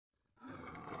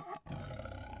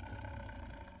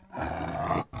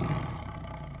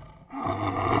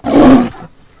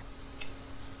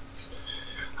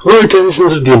Hello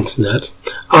denizens of the internet,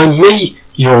 I'm me,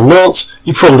 you're not,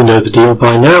 you probably know the deal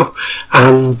by now,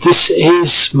 and this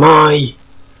is my...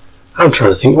 I'm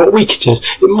trying to think what week it is.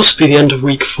 It must be the end of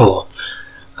week 4.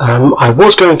 I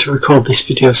was going to record this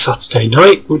video Saturday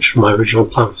night, which was my original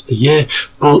plan for the year,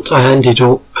 but I ended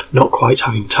up not quite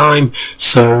having time,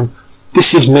 so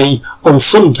this is me on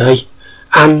Sunday,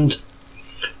 and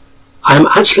I'm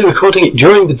actually recording it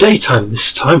during the daytime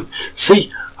this time. See,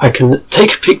 I can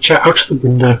take a picture out of the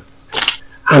window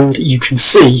and you can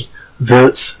see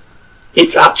that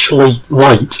it's actually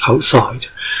light outside.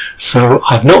 So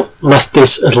I've not left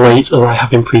this as late as I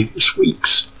have in previous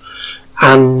weeks.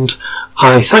 And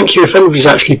I thank you if anybody's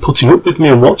actually putting up with me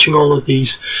and watching all of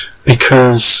these,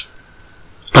 because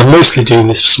I'm mostly doing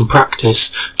this for some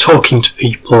practice, talking to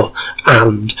people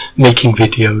and making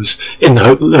videos in the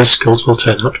hope that those skills will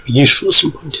turn out to be useful at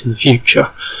some point in the future.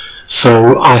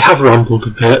 So I have rambled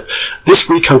a bit. This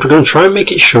week I'm going to try and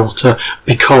make it shorter,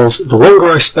 because the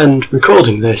longer I spend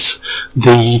recording this,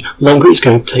 the longer it's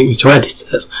going to take me to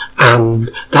edit it,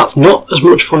 and that's not as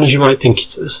much fun as you might think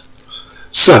it is.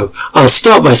 So I'll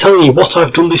start by telling you what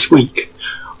I've done this week.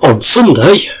 On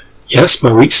Sunday, yes,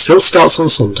 my week still starts on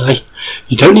Sunday.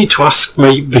 You don't need to ask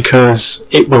me, because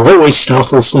it will always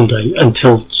start on Sunday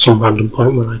until some random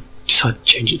point when I decide to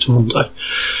change it to Monday.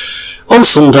 On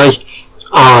Sunday,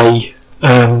 I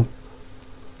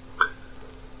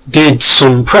did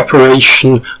some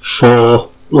preparation for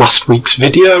last week's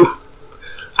video,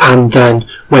 and then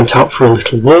went out for a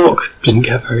little walk. Didn't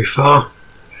get very far.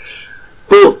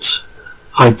 But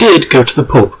I did go to the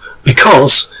pub,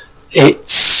 because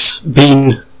it's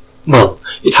been... well,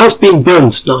 it has been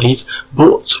Burns night,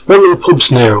 but one of the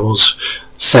pubs near us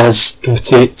says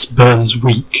that it's Burns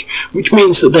week, which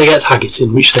means that they get haggis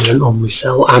in, which they don't normally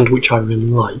sell, and which I really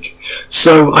like.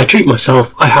 So I treat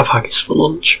myself, I have haggis for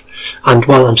lunch. And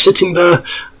while I'm sitting there,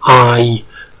 I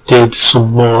did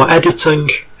some more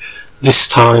editing, this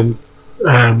time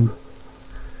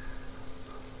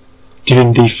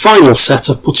doing the final set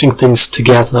of putting things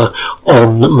together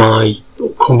on my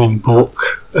upcoming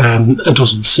book, A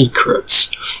Dozen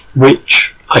Secrets,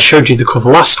 which I showed you the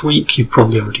cover last week. You've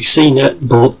probably already seen it,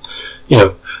 but you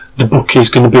know, the book is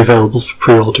going to be available for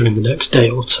pre-order in the next day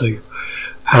or two,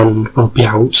 and will be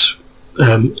out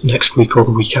next week or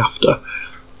the week after.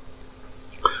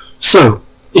 So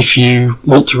if you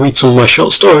want to read some of my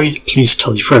short stories, please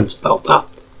tell your friends about that.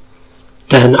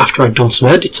 Then, after I'd done some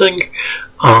editing,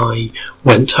 I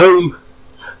went home,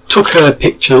 took a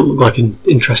picture that looked like an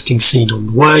interesting scene on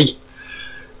the way,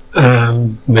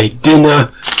 made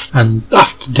dinner, and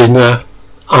after dinner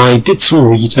I did some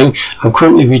reading. I'm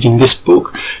currently reading this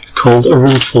book. It's called A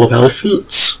Room Full of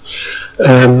Elephants.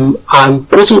 I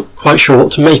wasn't quite sure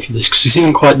what to make of this, because this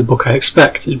isn't quite the book I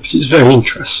expected, but it's very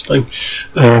interesting.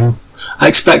 I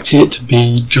expected it to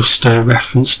be just a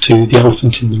reference to The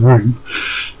Elephant in the Room,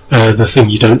 the thing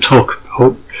you don't talk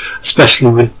about,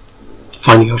 especially with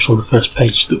finding out on the first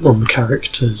page that one of the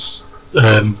characters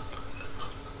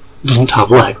doesn't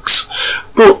have legs.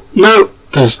 But no,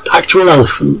 there's actual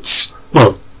elephants,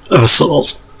 well, of a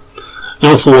sort. An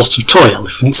awful lot of toy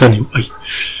elephants anyway.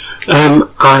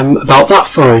 I'm about that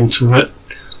far into it,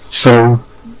 so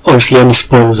obviously any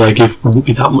spoilers I give wouldn't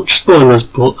be that much spoilers,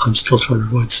 but I'm still trying to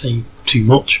avoid saying too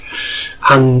much.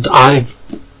 And I've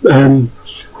been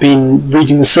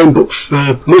reading the same book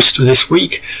for most of this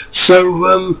week,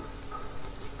 so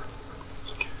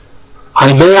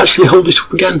I may actually hold it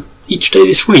up again each day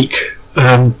this week.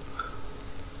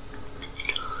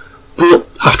 But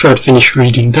after I'd finished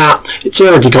reading that, it's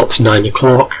already got to 9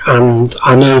 o'clock, and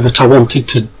I know that I wanted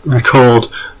to record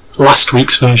last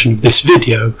week's version of this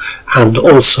video and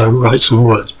also write some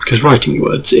words, because writing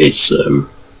words is,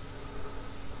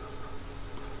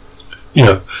 you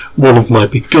know, one of my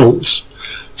big goals.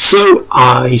 So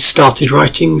I started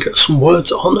writing some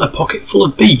words on A Pocket Full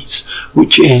of Bees,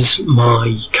 which is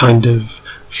my kind of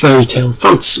fairy tale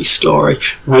fantasy story,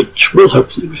 which will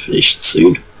hopefully be finished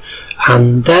soon.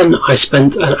 And then I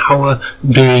spent an hour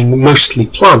doing mostly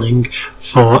planning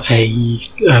for a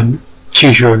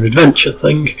choose your own adventure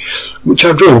thing, which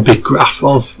I've drawn a big graph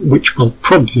of, which will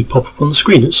probably pop up on the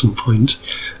screen at some point.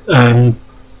 I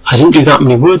didn't do that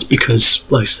many words because,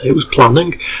 like I say, it was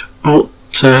planning, but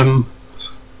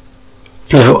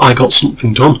you know, I got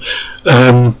something done.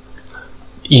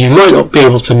 You might not be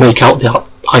able to make out the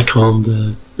icon on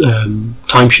the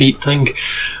timesheet thing.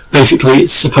 Basically,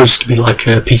 it's supposed to be like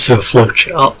a piece of a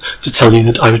flowchart to tell you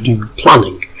that I was doing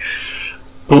planning.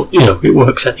 But, you know, it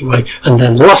works anyway. And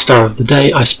then the last hour of the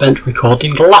day I spent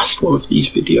recording the last one of these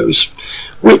videos,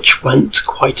 which went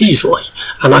quite easily,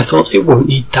 and I thought it won't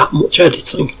need that much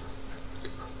editing.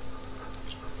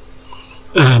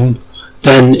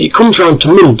 Then it comes round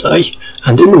to Monday,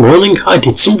 and in the morning I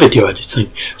did some video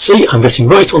editing. See, I'm getting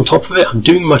right on top of it, I'm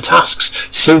doing my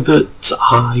tasks so that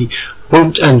I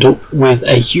won't end up with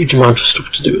a huge amount of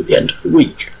stuff to do at the end of the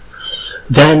week.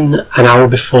 Then, an hour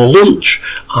before lunch,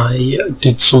 I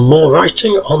did some more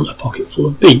writing on A Pocket Full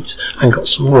of Bees and got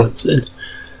some words in.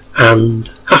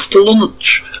 And after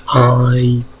lunch,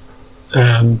 I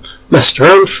messed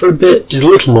around for a bit, did a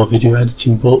little more video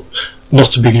editing, but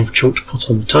not a big enough chunk to put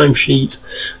on the timesheet,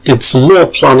 did some more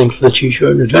planning for the Choose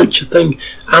Your Own Adventure thing,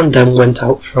 and then went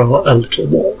out for a little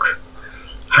walk.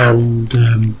 And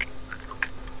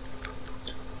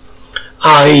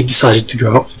I decided to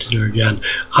go out for dinner again.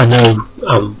 I know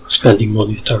I'm spending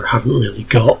money that I haven't really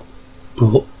got,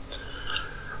 but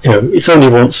you know, it's only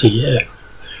once a year.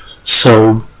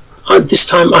 So this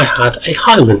time I had a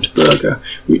Highland burger,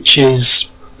 which is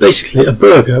basically a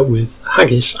burger with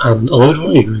haggis and a load of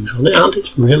onion rings on it, and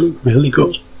it's really, really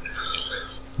good.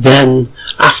 Then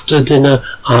after dinner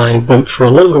I went for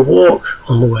a longer walk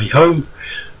on the way home,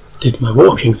 did my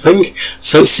walking thing.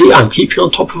 So see, I'm keeping on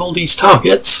top of all these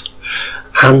targets.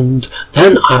 And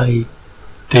then I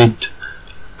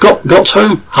got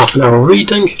home, half an hour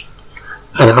reading,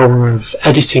 an hour of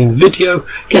editing the video,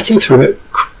 getting through it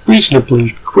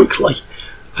reasonably quickly,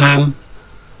 and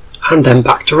then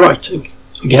back to writing.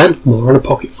 Again, more on A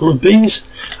Pocket Full of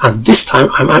Bees, and this time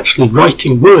I'm actually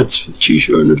writing words for the Choose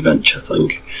Your Own Adventure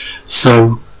thing,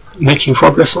 so making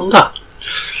progress on that.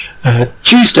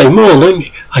 Tuesday morning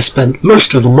I spent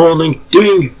most of the morning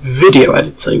doing video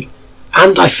editing,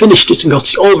 and I finished it and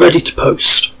got it all ready to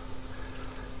post.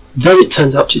 Then it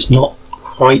turns out it's not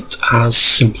quite as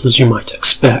simple as you might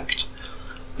expect,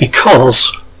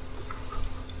 because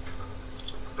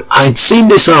I'd seen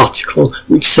this article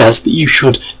which says that you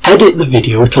should edit the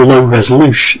video at a low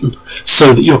resolution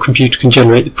so that your computer can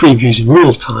generate the previews in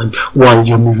real time while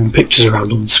you're moving pictures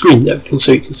around on the screen and everything,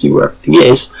 so you can see where everything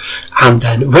is, and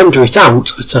then render it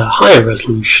out at a higher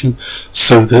resolution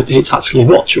so that it's actually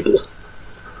watchable.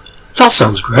 That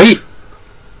sounds great.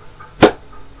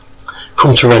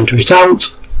 Come to render it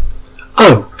out.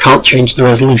 Oh, can't change the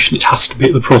resolution, it has to be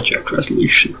at the project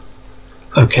resolution.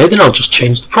 Okay, then I'll just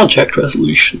change the project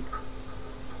resolution.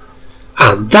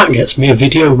 And that gets me a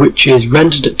video which is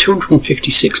rendered at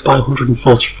 256 by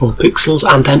 144 pixels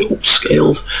and then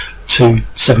upscaled to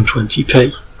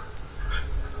 720p.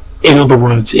 In other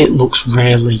words, it looks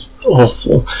really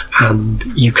awful, and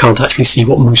you can't actually see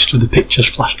what most of the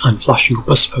pictures I'm flashing up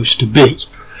are supposed to be.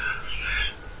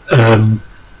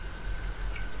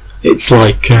 It's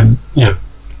like, you know,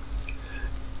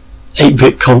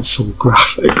 8-bit console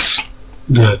graphics,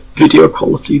 the video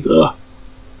quality there.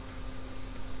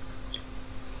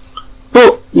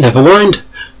 But never mind,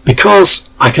 because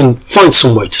I can find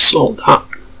some way to sort that.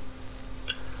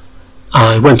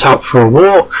 I went out for a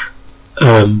walk.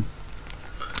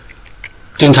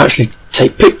 Didn't actually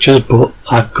take pictures, but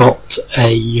I've got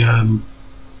a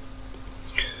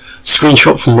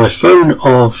screenshot from my phone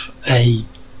of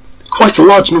quite a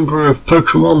large number of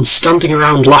Pokemon standing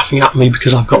around laughing at me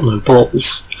because I've got no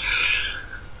balls.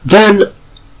 Then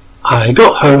I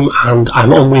got home and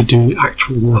I'm on with doing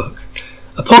actual work.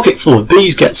 A Pocket Full of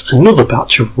Bees gets another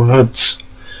batch of words,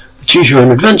 the Choose Your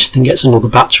Own Adventure thing gets another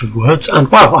batch of words, and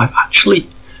wow, I've actually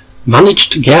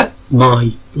managed to get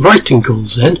my writing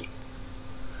goals in,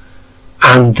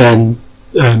 and then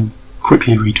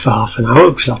quickly read for half an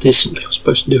hour, because that is something I'm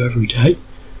supposed to do every day,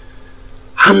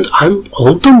 and I'm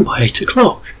all done by 8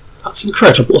 o'clock. That's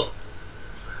incredible.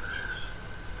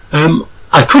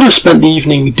 I could have spent the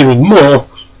evening doing more,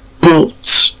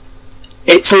 but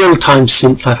it's a long time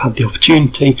since I've had the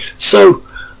opportunity, so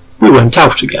we went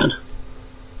out again.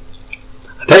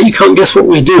 I bet you can't guess what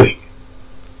we're doing.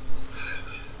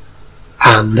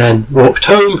 And then walked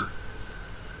home,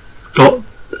 got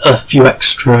a few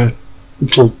extra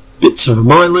little bits of a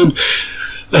mile in.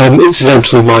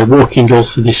 Incidentally, my walking goal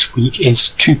for this week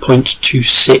is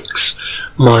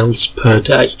 2.26 miles per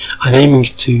day. I'm aiming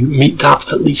to meet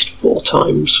that at least 4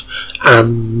 times,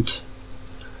 and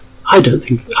I didn't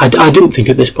think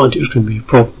at this point it was going to be a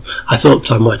problem. I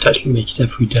thought I might actually make it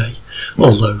every day,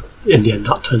 although in the end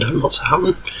that turned out not to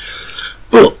happen.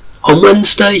 But on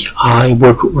Wednesday I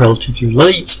woke up relatively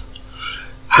late,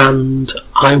 and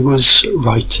I was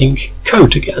writing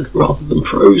code again rather than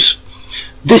prose.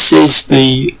 This is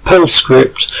the Perl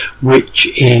script which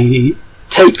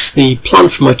takes the plan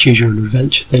for my Choose Your Own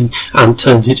Adventure thing and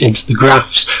turns it into the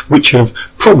graphs, which have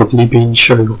probably been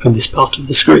showing up in this part of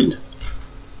the screen.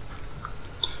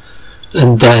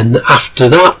 And then after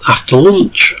that, after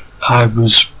lunch, I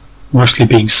was mostly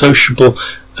being sociable,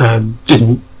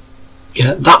 didn't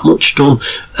get that much done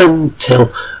until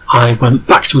I went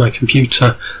back to my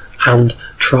computer and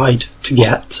tried to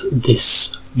get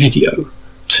this video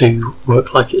to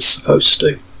work like it's supposed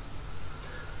to.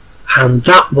 And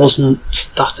that wasn't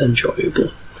that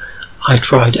enjoyable. I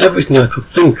tried everything I could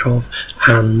think of,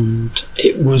 and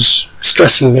it was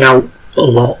stressing me out a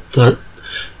lot that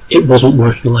it wasn't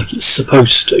working like it's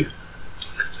supposed to.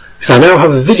 Because I now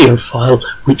have a video file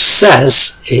which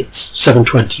says it's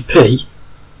 720p.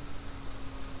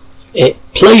 It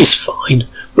plays fine,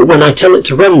 but when I tell it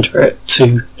to render it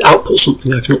to output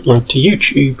something I can upload to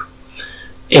YouTube,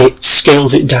 it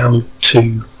scales it down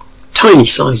to tiny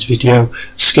size video,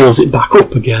 scales it back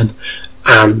up again,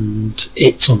 and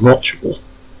it's unwatchable.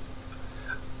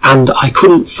 And I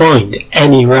couldn't find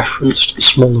any reference to the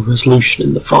smaller resolution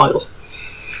in the file.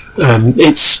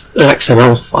 It's an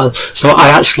XML file, so I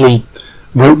actually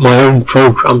wrote my own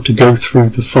program to go through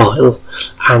the file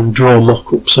and draw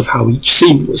mock-ups of how each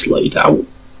scene was laid out,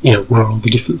 you know, where all the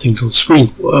different things on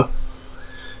screen were.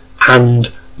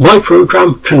 And my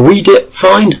program can read it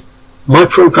fine. My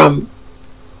program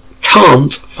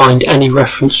can't find any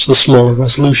reference to the smaller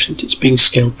resolution it's being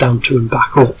scaled down to and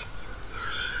back up.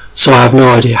 So I have no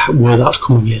idea where that's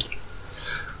coming in.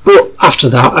 But after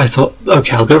that I thought,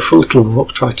 okay, I'll go for a little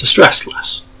walk, try to stress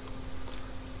less.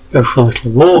 Go for a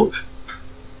little walk,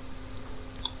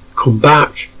 come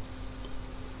back,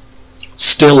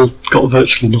 still got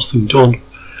virtually nothing done.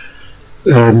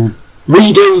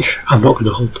 Reading, I'm not going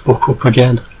to hold the book up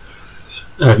again.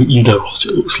 You know what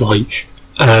it looks like.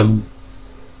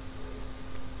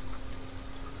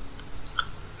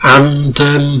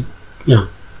 You know,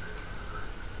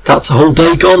 that's a whole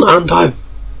day gone and I've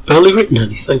barely written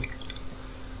anything.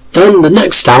 Then the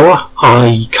next hour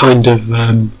I kind of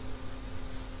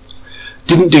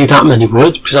didn't do that many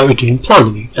words because I was doing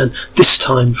planning again, this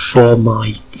time for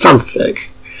my fanfic,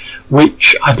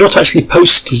 which I've not actually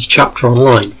posted a chapter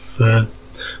online for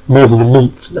more than a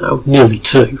month now, nearly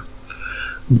 2,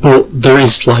 but there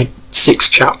is like 6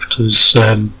 chapters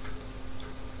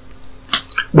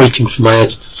waiting for my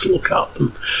editor to look at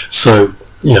them, so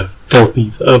you know they'll be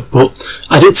there. But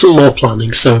I did some more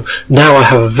planning, so now I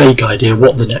have a vague idea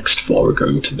what the next 4 are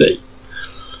going to be.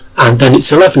 And then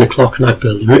it's 11 o'clock and I've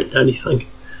barely written anything.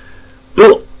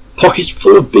 But Pocket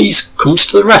Full of Bees comes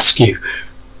to the rescue,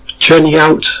 churning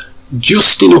out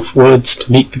just enough words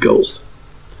to meet the goal.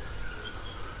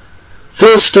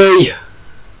 Thursday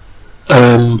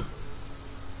I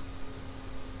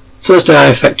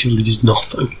effectively did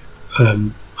nothing.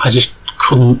 I just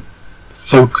couldn't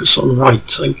focus on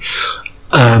writing.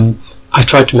 I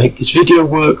tried to make this video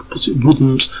work, but it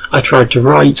wouldn't. I tried to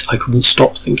write, I couldn't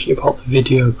stop thinking about the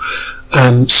video.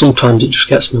 Sometimes it just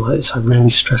gets me like this. I really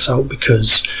stress out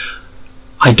because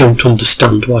I don't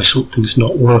understand why something's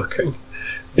not working,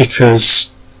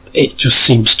 because it just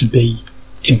seems to be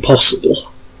impossible.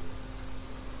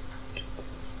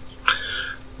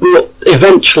 But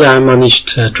eventually I managed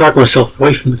to drag myself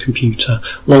away from the computer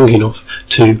long enough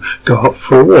to go out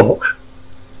for a walk.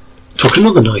 Took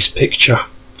another nice picture.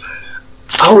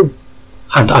 Oh,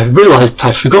 and I realised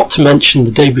I forgot to mention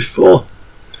the day before,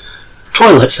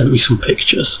 Twilight sent me some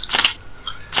pictures.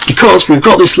 Because we've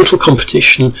got this little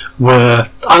competition where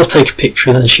I'll take a picture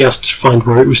and then she has to find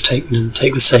where it was taken and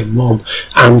take the same one,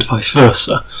 and vice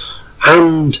versa.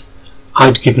 And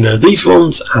I'd given her these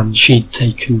ones and she'd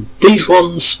taken these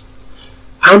ones,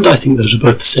 and I think those are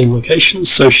both the same locations,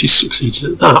 so she succeeded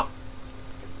at that.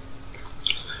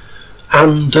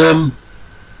 And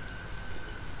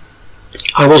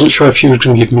I wasn't sure if she was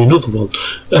going to give me another one.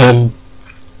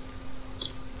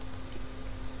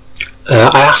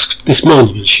 I asked this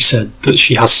morning and she said that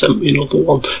she has sent me another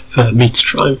one for me to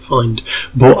try and find,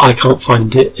 but I can't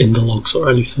find it in the logs or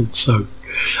anything, so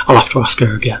I'll have to ask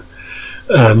her again.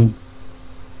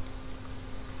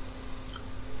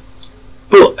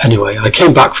 But anyway, I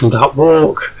came back from that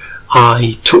walk.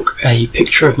 I took a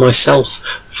picture of myself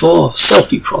for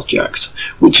Selfie Project,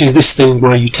 which is this thing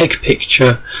where you take a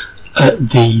picture at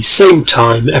the same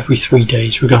time every 3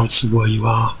 days, regardless of where you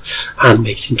are, and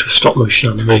make it into a stop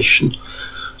motion animation.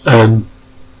 I've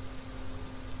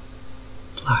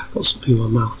got something in my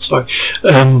mouth, sorry.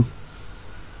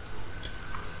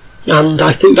 And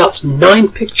I think that's 9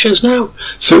 pictures now,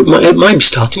 so it might be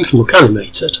starting to look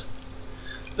animated.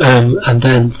 And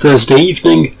then Thursday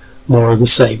evening, more of the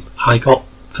same. I got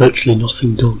virtually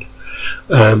nothing done.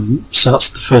 So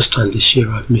that's the first time this year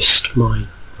I've missed my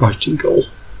writing goal.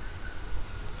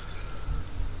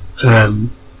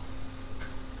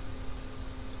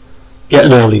 Get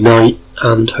an early night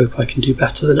and hope I can do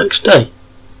better the next day.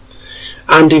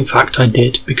 And in fact I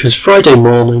did, because Friday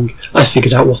morning I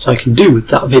figured out what I can do with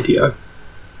that video.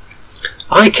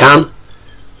 I can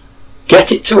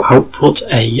get it to output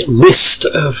a list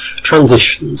of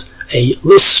transitions, a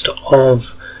list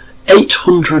of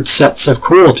 800 sets of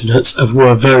coordinates of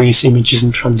where various images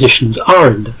and transitions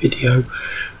are in the video,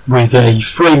 with a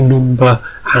frame number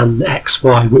and X,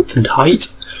 Y, width and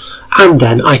height, and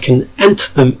then I can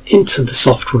enter them into the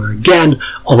software again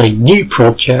on a new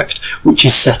project which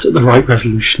is set at the right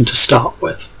resolution to start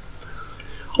with.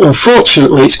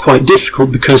 Unfortunately, it's quite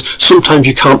difficult because sometimes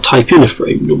you can't type in a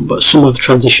frame number. Some of the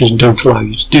transitions don't allow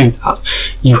you to do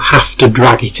that. You have to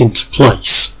drag it into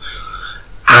place,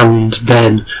 and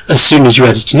then as soon as you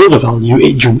edit another value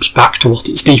it jumps back to what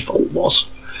its default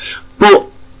was. But,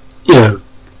 you know,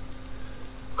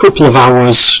 a couple of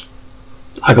hours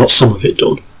I got some of it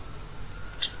done.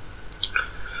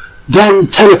 Then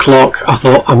 10 o'clock I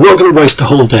thought, I'm not going to waste a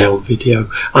whole day on video,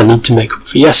 I need to make up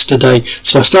for yesterday,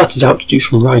 so I started out to do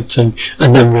some writing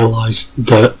and then realised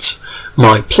that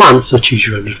my plan for the Choose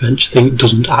Your Own Adventure thing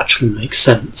doesn't actually make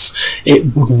sense.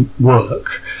 It wouldn't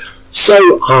work.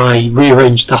 So I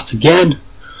rearranged that again,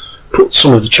 put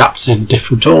some of the chapters in a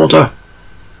different order,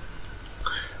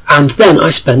 and then I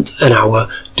spent an hour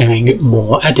doing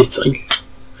more editing.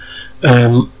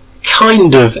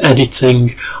 Kind of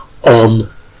editing on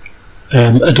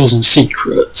A Dozen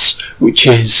Secrets, which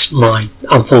is my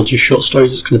anthology of short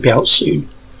stories that's going to be out soon.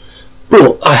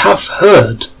 But I have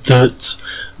heard that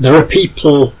there are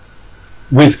people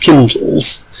with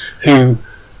Kindles who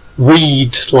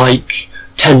read like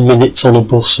 10 minutes on a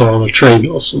bus or on a train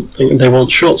or something, and they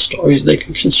want short stories they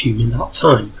can consume in that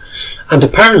time. And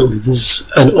apparently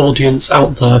there's an audience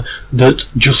out there that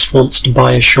just wants to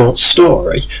buy a short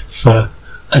story for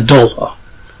 $1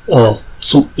 or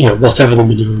some, you know, whatever the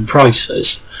minimum price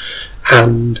is,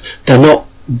 and they're not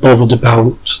bothered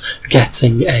about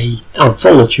getting a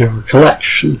anthology or a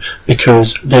collection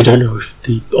because they don't know if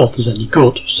the author's any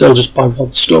good, so they'll just buy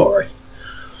one story.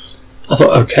 I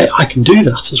thought, okay, I can do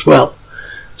that as well.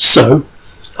 So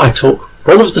I took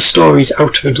one of the stories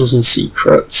out of A Dozen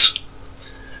Secrets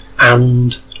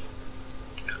and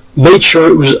made sure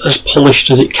it was as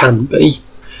polished as it can be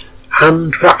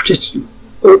and wrapped it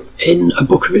up in a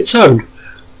book of its own.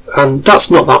 And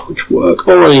that's not that much work.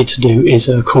 All I need to do is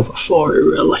a cover for it,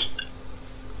 really.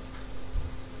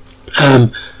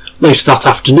 Later that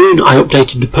afternoon I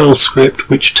updated the Perl script,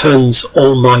 which turns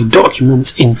all my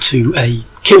documents into a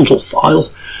Kindle file,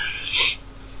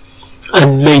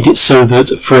 and made it so that,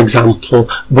 for example,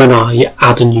 when I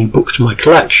add a new book to my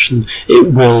collection,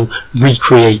 it will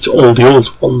recreate all the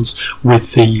old ones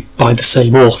with the by the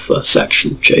same author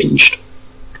section changed.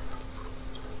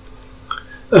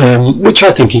 Which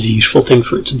I think is a useful thing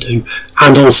for it to do,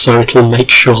 and also it'll make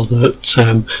sure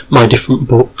that my different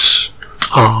books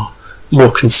are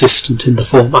more consistent in the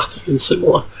formatting and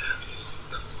similar.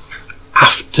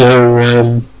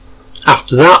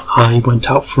 After that I went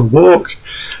out for a walk.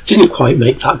 Didn't quite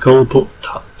make that goal, but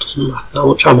that doesn't matter that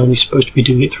much. I'm only supposed to be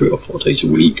doing it 3 or 4 days a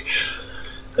week.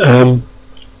 And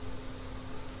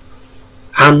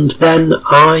then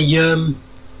I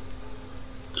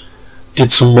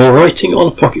did some more writing on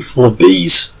A Pocket Full of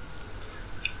Bees,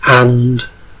 and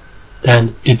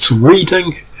then did some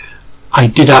reading. I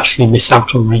did actually miss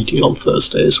out on reading on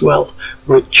Thursday as well,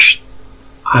 which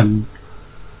I'm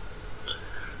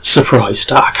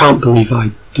surprised at. I can't believe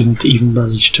I didn't even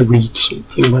manage to read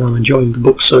something when I'm enjoying the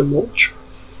book so much.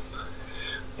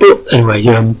 But anyway,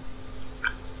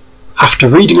 after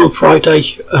reading on Friday,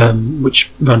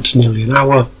 which ran to nearly an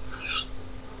hour,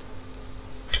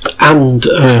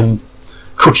 and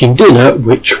cooking dinner,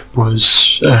 which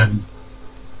was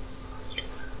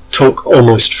took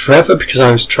almost forever because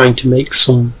I was trying to make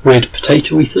some weird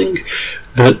potatoey thing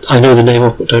that I know the name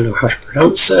of but don't know how to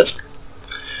pronounce it.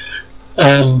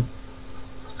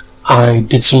 I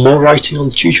did some more writing on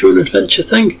the Choose Your Own Adventure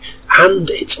thing, and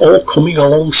it's all coming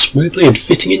along smoothly and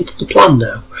fitting into the plan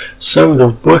now. So the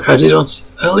work I did on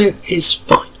earlier is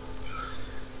fine.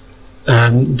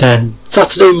 Then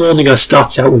Saturday morning I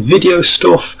started out with video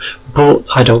stuff, but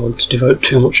I don't want to devote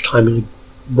too much time in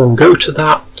one go to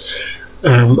that.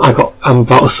 I'm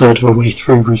about a third of the way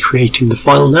through recreating the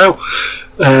file now.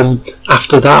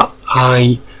 After that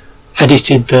I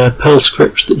edited the Perl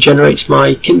script that generates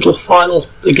my Kindle file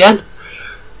again,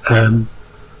 and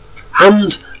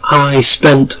I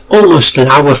spent almost an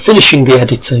hour finishing the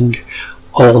editing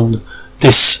on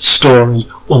this story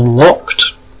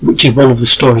Unlocked, which is one of the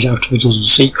stories out of A Dozen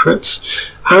Secrets,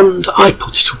 and I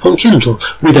put it up on Kindle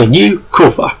with a new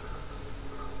cover.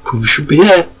 Cover should be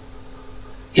here.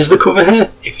 Is the cover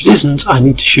here? If it isn't, I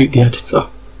need to shoot the editor.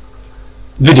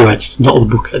 video editor, not the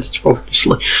book editor,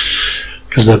 obviously,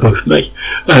 because they're both me.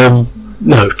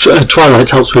 No,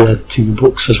 Twilight helps with editing the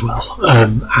books as well,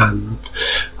 and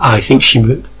I think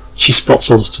she spots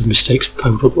a lot of mistakes that I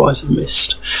would otherwise have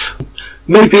missed.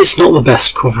 Maybe it's not the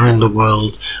best cover in the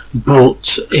world,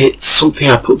 but it's something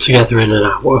I put together in an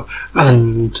hour,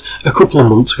 and a couple of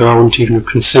months ago I wouldn't even have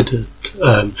considered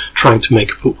trying to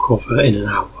make a book cover in an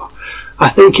hour. I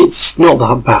think it's not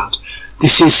that bad.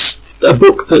 This is a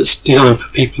book that's designed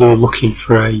for people who are looking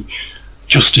for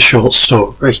just a short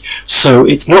story, so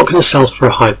it's not going to sell for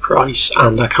a high price,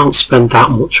 and I can't spend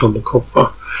that much on the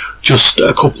cover, just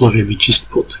a couple of images to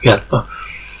put together.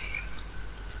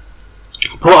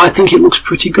 But I think it looks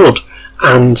pretty good,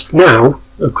 and now,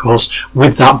 of course,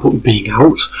 with that book being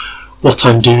out, what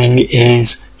I'm doing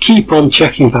is keep on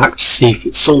checking back to see if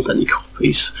it's sold any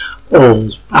copies all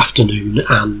afternoon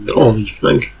and all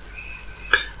evening.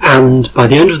 And by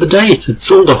the end of the day it had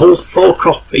sold a whole 4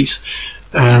 copies,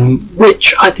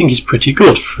 which I think is pretty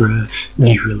good for a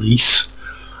new release.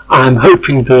 I'm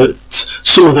hoping that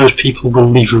some of those people will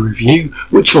leave a review,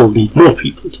 which will lead more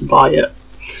people to buy it.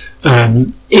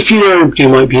 If you know anybody who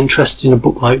might be interested in a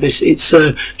book like this, it's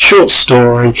a short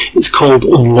story, it's called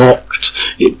Unlocked.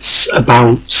 It's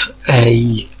about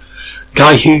a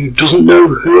guy who doesn't know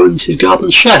who owns his garden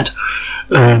shed.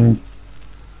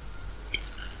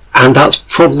 And that's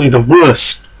probably the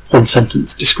worst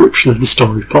one-sentence description of the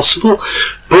story possible,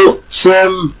 but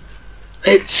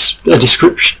it's a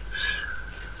description.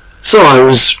 So I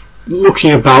was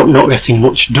looking about not getting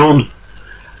much done,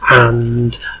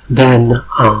 and then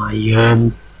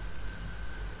I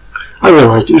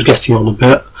realised it was getting on a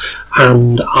bit,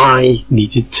 and I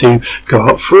needed to go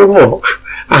out for a walk.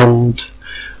 And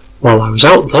while I was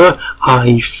out there,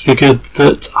 I figured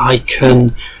that I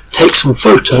can take some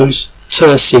photos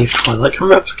to see if Twilight can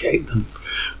replicate them,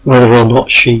 whether or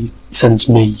not she sends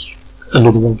me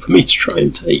another one for me to try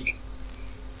and take.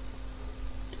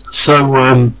 So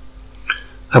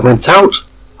I went out,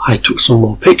 I took some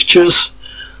more pictures,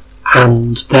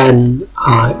 and then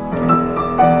I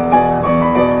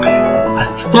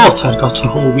thought I'd got a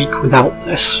whole week without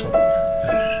this.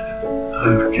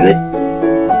 Okay.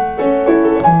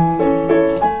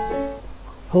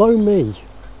 Hello me.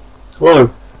 Hello.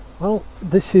 Well,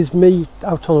 this is me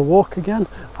out on a walk again.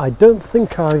 I don't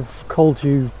think I've called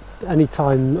you any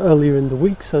time earlier in the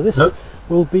week, so this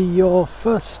will be your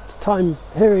first time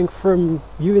hearing from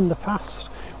you in the past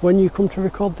when you come to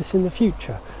record this in the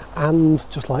future. And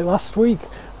just like last week,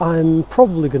 I'm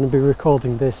probably going to be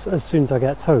recording this as soon as I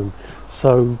get home,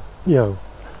 so, you know,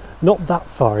 not that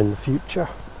far in the future.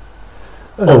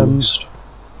 Almost.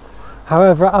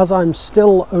 However, as I'm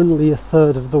still only a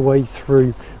third of the way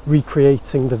through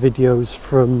recreating the videos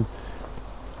from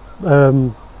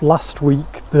last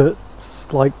week,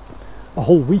 that's like a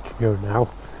whole week ago now,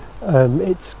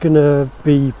 it's gonna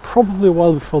be probably a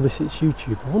while before this hits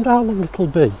YouTube. I wonder how long it'll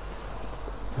be.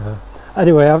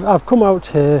 Anyway, I've come out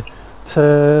here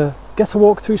to get a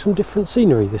walk through some different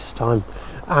scenery this time,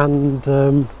 and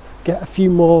get a few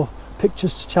more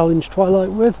pictures to challenge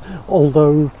Twilight with,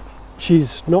 although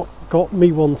she's not got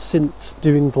me one since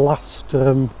doing the last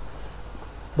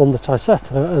one that I set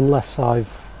her, unless I've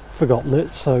forgotten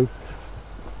it, so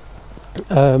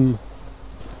I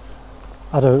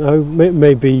don't know,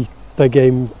 maybe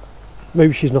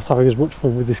maybe she's not having as much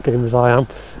fun with this game as I am.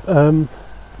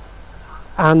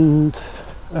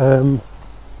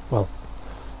 Well,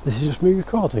 this is just me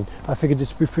recording. I figured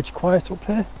it'd be pretty quiet up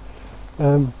here.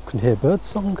 Couldn't hear bird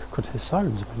song, could hear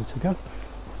sirens a minute ago,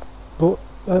 but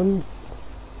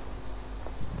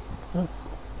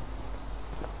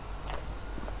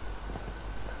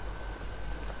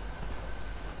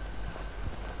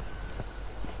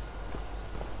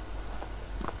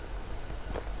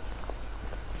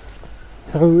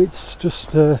so it's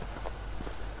just a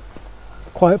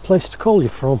quiet place to call you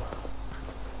from.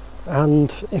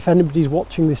 And if anybody's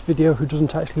watching this video who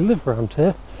doesn't actually live around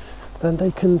here, then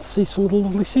they can see some of the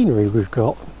lovely scenery we've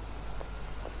got.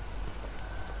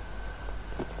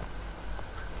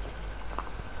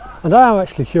 And I am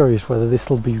actually curious whether this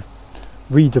will be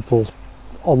readable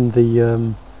on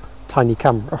the tiny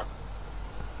camera.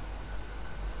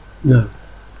 No.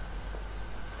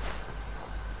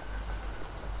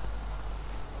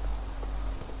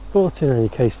 But in any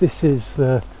case, this is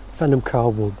the Fenham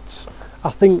Woods. I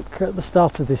think at the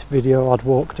start of this video I'd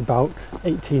walked about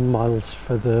 18 miles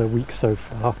for the week so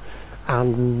far,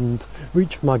 and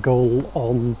reached my goal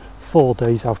on 4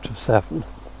 days out of 7.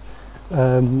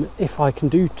 If I can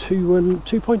do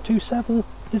 2.27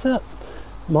 is it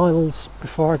miles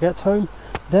before I get home,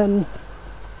 then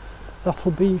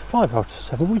that'll be 5 out of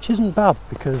 7, which isn't bad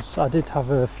because I did have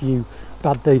a few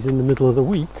bad days in the middle of the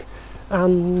week,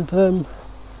 and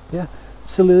yeah,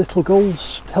 silly little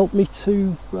goals help me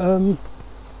to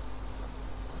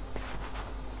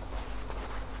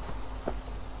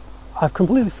I've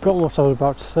completely forgotten what I was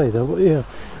about to say though, but yeah,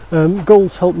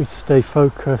 goals help me to stay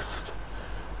focused,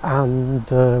 and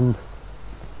not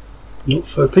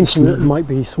focused thinking that there might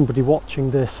be somebody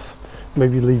watching this,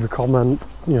 maybe leave a comment.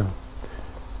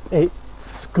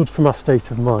 It's good for my state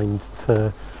of mind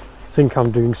to think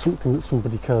I'm doing something that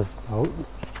somebody cares about.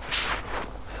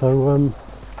 So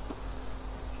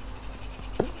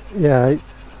yeah,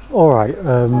 alright,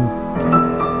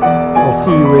 I'll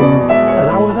see you in an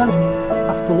hour then,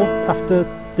 after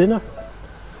dinner.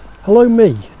 Hello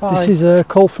me, Bye. This is a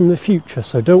call from the future,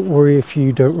 so don't worry if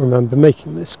you don't remember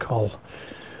making this call.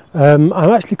 I'm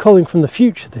actually calling from the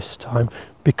future this time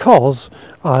because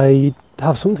I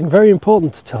have something very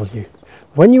important to tell you.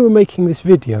 When you were making this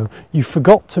video, you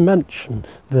forgot to mention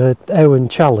the Erwin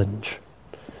Challenge.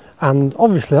 And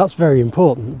obviously that's very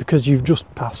important because you've just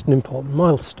passed an important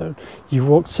milestone. You've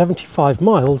walked 75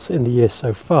 miles in the year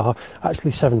so far,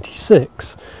 actually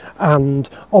 76. And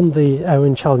on the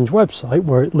Erwin Challenge website,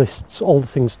 where it lists all the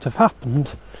things that have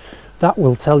happened, that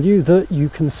will tell you that you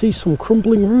can see some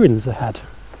crumbling ruins ahead.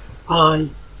 Bye.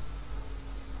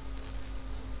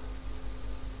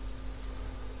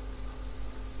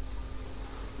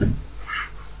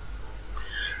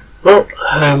 Well,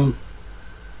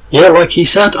 yeah, like he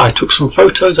said, I took some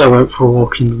photos, I went for a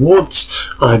walk in the woods,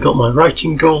 I got my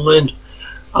writing goal in,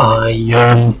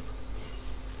 I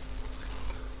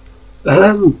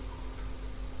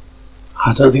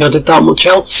don't think I did that much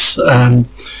else.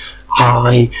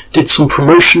 I did some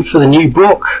promotion for the new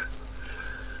book,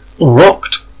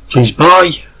 Unlocked, please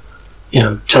buy,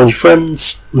 tell your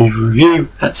friends, leave a review,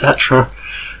 etc.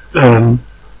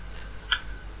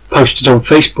 Posted on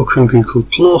Facebook and Google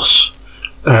Plus,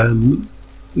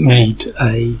 made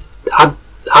a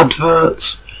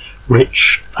advert,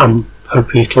 which I'm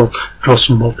hoping it'll draw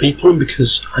some more people in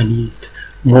because I need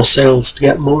more sales to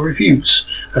get more reviews,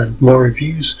 and more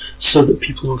reviews so that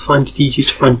people will find it easier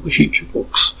to find my future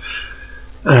books.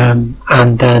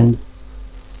 And then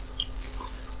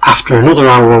after another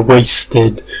hour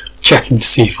wasted checking to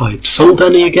see if I'd sold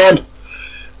any again,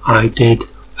 I did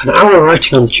an hour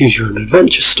writing on the Choose Your Own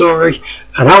Adventure story,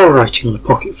 an hour writing on A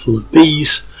Pocket Full of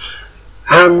Bees,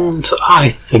 and I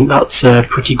think that's a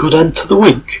pretty good end to the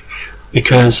week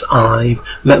because I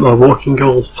met my walking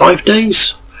goal 5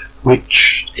 days,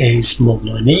 which is more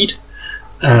than I need.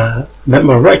 Met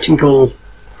my writing goal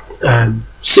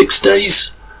 6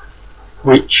 days,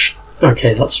 which,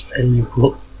 okay, that's fairly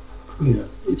good.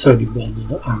 It's only one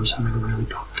and I was having a really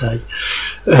bad day.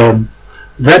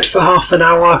 Read for half an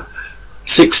hour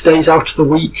 6 days out of the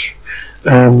week,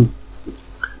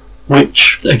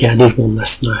 which again is one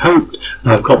less than I hoped,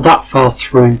 and I've got that far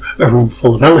through A Room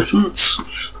Full of Elephants,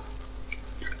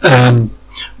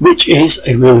 which is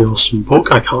a really awesome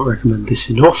book. I can't recommend this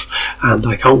enough, and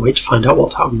I can't wait to find out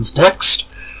what happens next.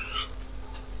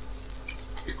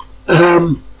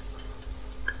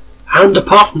 And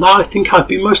apart from that, I think I've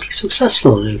been mostly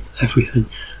successful on everything.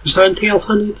 Was there anything else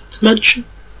I needed to mention?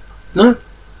 No?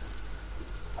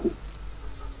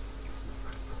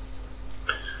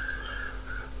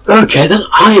 Okay, then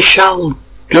I shall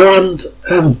go and,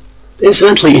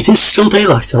 incidentally, it is still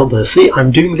daylight out there. See, I'm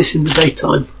doing this in the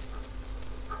daytime.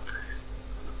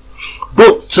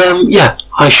 But, yeah,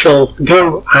 I shall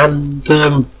go and,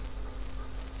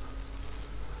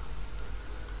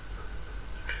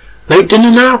 make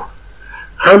dinner now.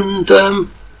 And,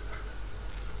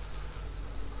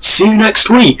 see you next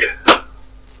week.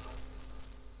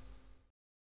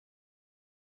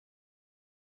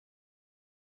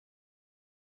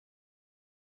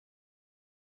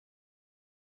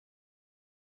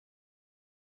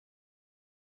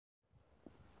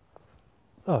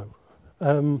 Oh,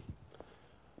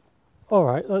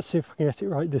 alright, let's see if I can get it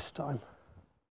right this time.